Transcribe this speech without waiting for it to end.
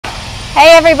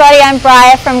Hey everybody, I'm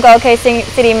Briar from Gold Coast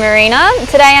City Marina.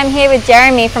 Today I'm here with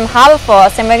Jeremy from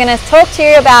Harbourforce and we're going to talk to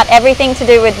you about everything to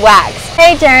do with wax.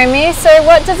 Hey Jeremy, so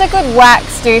what does a good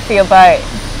wax do for your boat?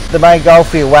 The main goal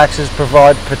for your wax is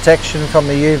provide protection from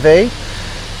the UV,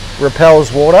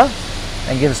 repels water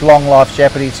and gives long life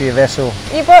jeopardy to your vessel.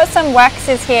 You brought some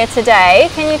waxes here today.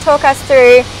 Can you talk us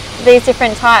through these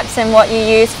different types and what you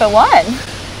use for what?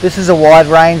 This is a wide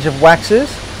range of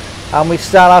waxes. We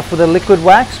start off with a liquid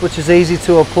wax, which is easy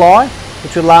to apply,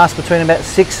 which will last between about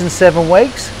 6 and 7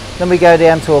 weeks. Then we go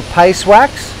down to a paste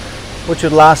wax, which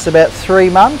would last about 3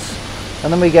 months.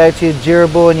 And then we go to your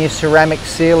durable and your ceramic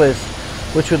sealers,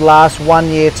 which would last 1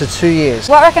 year to 2 years.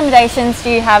 What recommendations do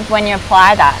you have when you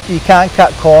apply that? You can't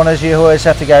cut corners, you always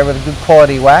have to go with a good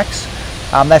quality wax.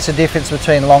 That's the difference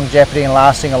between longevity and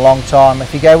lasting a long time.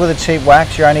 If you go with a cheap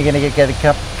wax, you're only going to get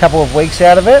a couple of weeks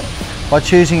out of it. By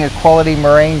choosing a quality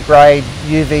marine grade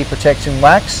UV protection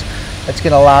wax, it's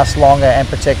going to last longer and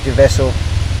protect your vessel.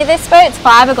 This boat's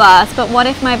fiberglass, but what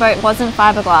if my boat wasn't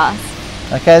fiberglass?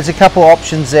 Okay, there's a couple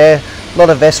options there. A lot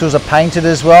of vessels are painted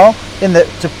as well.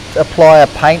 To apply a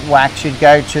paint wax, you'd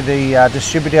go to the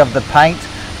distributor of the paint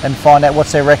and find out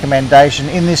what's their recommendation.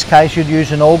 In this case, you'd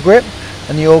use an all grip,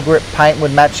 and the all grip paint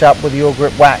would match up with the all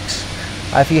grip wax.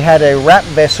 If you had a wrap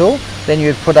vessel, then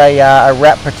you'd put a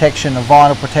wrap protection, a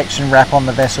vinyl protection wrap on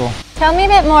the vessel. Tell me a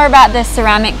bit more about the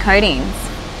ceramic coatings.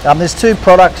 There's two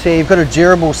products here. You've got a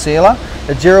durable sealer.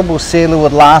 A durable sealer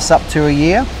would last up to a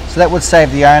year, so that would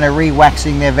save the owner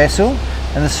re-waxing their vessel.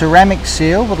 And the ceramic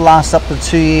seal would last up to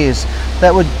 2 years.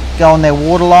 That would go on their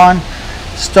waterline,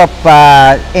 stop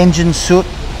engine soot,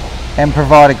 and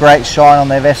provide a great shine on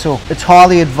their vessel. It's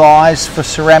highly advised for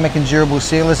ceramic and durable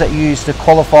sealers that you use the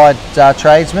qualified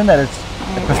tradesman, that it's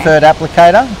a preferred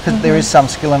applicator, because there is some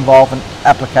skill involved in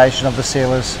application of the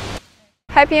sealers.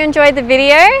 Hope you enjoyed the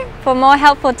video. For more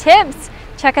helpful tips,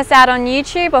 check us out on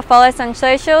YouTube or follow us on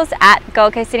socials at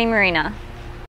Gold Coast City Marina.